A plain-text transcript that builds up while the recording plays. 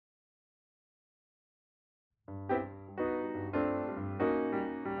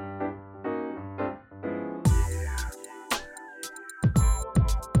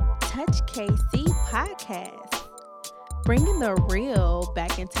Touch KC podcast, bringing the real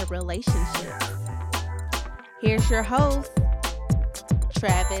back into relationships. Here's your host,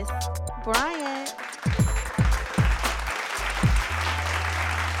 Travis Bryant.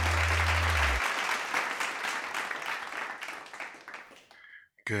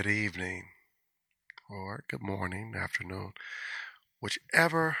 Good evening, or good morning, afternoon,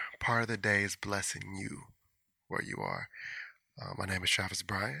 whichever part of the day is blessing you where you are. My name is Travis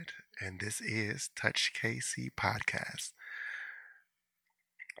Bryant, and this is Touch KC Podcast.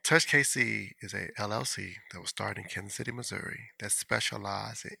 Touch KC is a LLC that was started in Kansas City, Missouri, that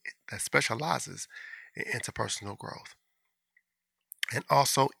specializes in interpersonal growth and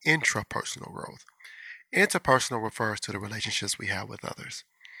also intrapersonal growth. Interpersonal refers to the relationships we have with others.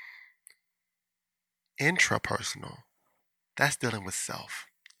 Intrapersonal, that's dealing with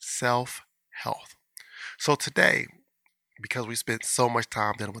self-health. So today, because we spent so much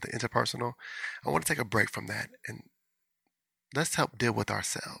time dealing with the interpersonal, I want to take a break from that and let's help deal with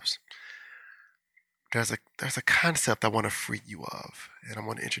ourselves. There's a concept I want to free you of, and I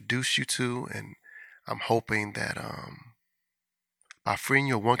want to introduce you to, and I'm hoping that by freeing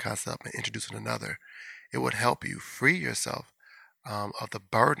you of one concept and introducing another, it would help you free yourself of the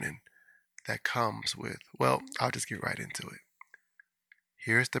burden that comes with, well, I'll just get right into it.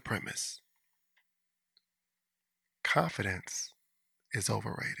 Here's the premise. Confidence is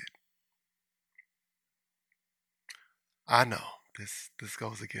overrated. I know this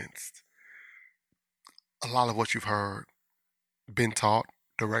goes against a lot of what you've heard, been taught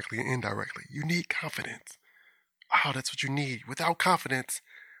directly and indirectly. You need confidence. Oh, that's what you need. Without confidence,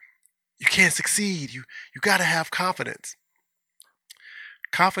 you can't succeed. You got to have confidence.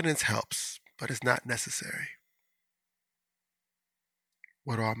 Confidence helps, but it's not necessary.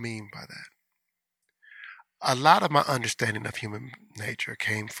 What do I mean by that? A lot of my understanding of human nature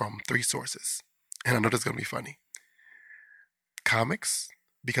came from three sources. And I know this is going to be funny. Comics,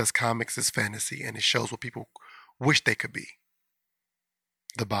 because comics is fantasy and it shows what people wish they could be.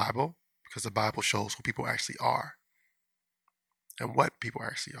 The Bible, because the Bible shows who people actually are. And what people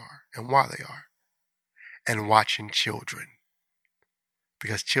actually are. And why they are. And watching children.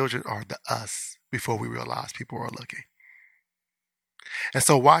 Because children are the us before we realize people are looking. And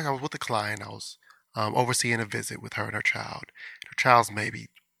so while I was with the client, I was overseeing a visit with her and her child. Her child's maybe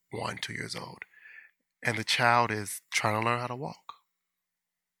 1-2 years old. And the child is trying to learn how to walk.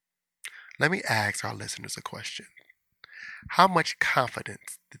 Let me ask our listeners a question. How much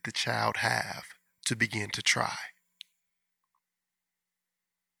confidence did the child have to begin to try?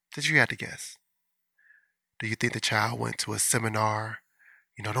 Did you have to guess? Do you think the child went to a seminar?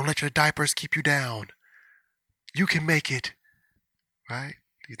 Don't let your diapers keep you down. You can make it. Right?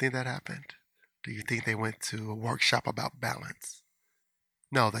 Do you think that happened? Do you think they went to a workshop about balance?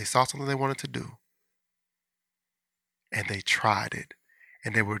 No, they saw something they wanted to do. And they tried it.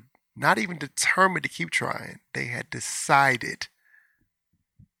 And they were not even determined to keep trying. They had decided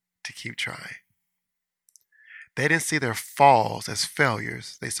to keep trying. They didn't see their falls as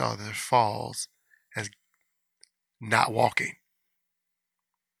failures. They saw their falls as not walking.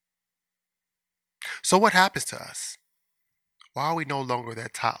 So what happens to us? Why are we no longer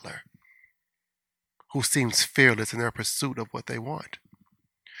that toddler who seems fearless in their pursuit of what they want?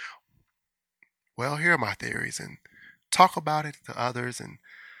 Well, here are my theories, and talk about it to others and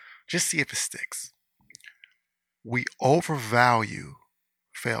just see if it sticks. We overvalue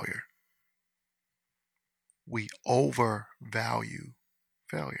failure. We overvalue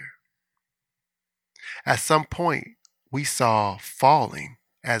failure. At some point, we saw falling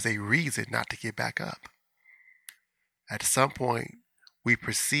as a reason not to get back up. At some point, we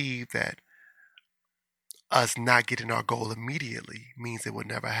perceive that us not getting our goal immediately means it would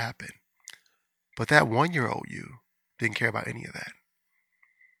never happen. But that 1-year-old you didn't care about any of that.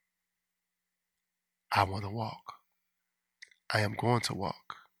 I want to walk. I am going to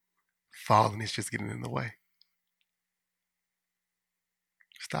walk. Falling is just getting in the way.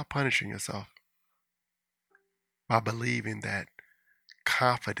 Stop punishing yourself by believing that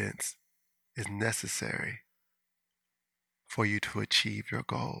confidence is necessary for you to achieve your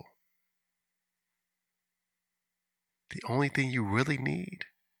goal. The only thing you really need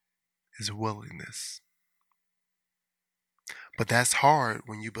is willingness. But that's hard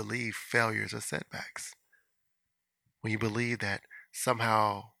when you believe failures are setbacks. When you believe that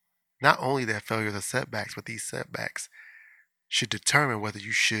somehow, not only that failures are setbacks, but these setbacks should determine whether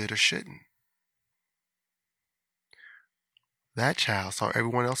you should or shouldn't. That child saw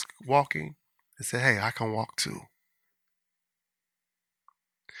everyone else walking and say, hey, I can walk too.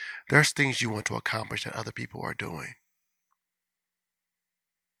 There's things you want to accomplish that other people are doing.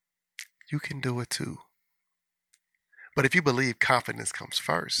 You can do it too. But if you believe confidence comes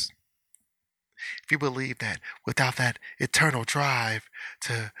first, if you believe that without that eternal drive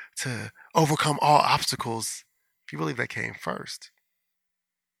to overcome all obstacles, if you believe that came first,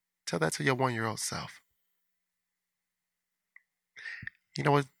 tell that to your 1-year-old self. You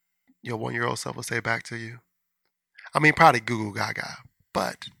know what your 1-year-old self will say back to you? I mean, probably Goo Gaga,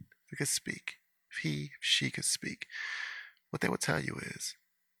 but if he could speak, if she could speak, what they would tell you is,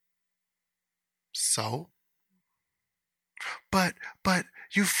 so? But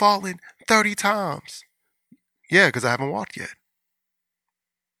you've fallen 30 times. Yeah, because I haven't walked yet.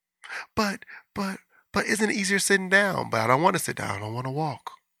 But isn't it easier sitting down? But I don't want to sit down. I don't want to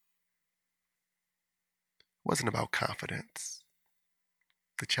walk. It wasn't about confidence.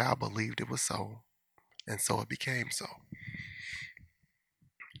 The child believed it was so, and so it became so.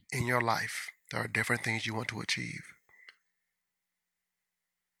 In your life, there are different things you want to achieve.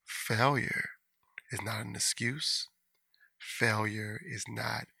 Failure is not an excuse. Failure is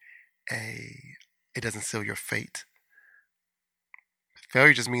not it doesn't seal your fate.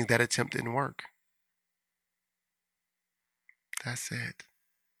 Failure just means that attempt didn't work. That's it.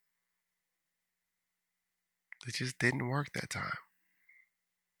 It just didn't work that time.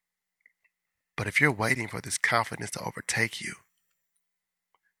 But if you're waiting for this confidence to overtake you,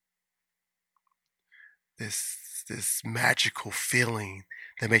 this magical feeling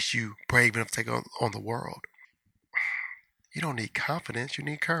that makes you brave enough to take on the world, you don't need confidence, you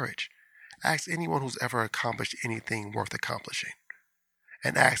need courage. Ask anyone who's ever accomplished anything worth accomplishing,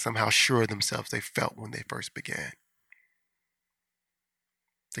 and ask them how sure of themselves they felt when they first began.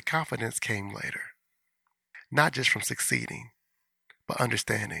 The confidence came later, not just from succeeding, but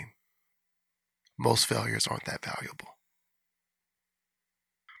understanding most failures aren't that valuable.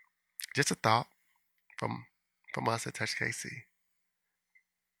 Just a thought from us at Touch KC.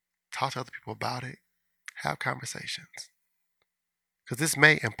 Talk to other people about it. Have conversations. Because this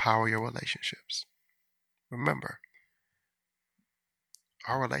may empower your relationships. Remember,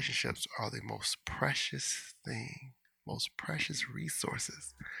 our relationships are the most precious thing, most precious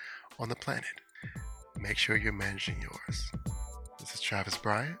resources on the planet. Make sure you're managing yours. This is Travis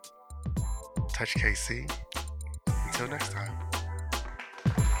Bryant, Touch KC. Until next time.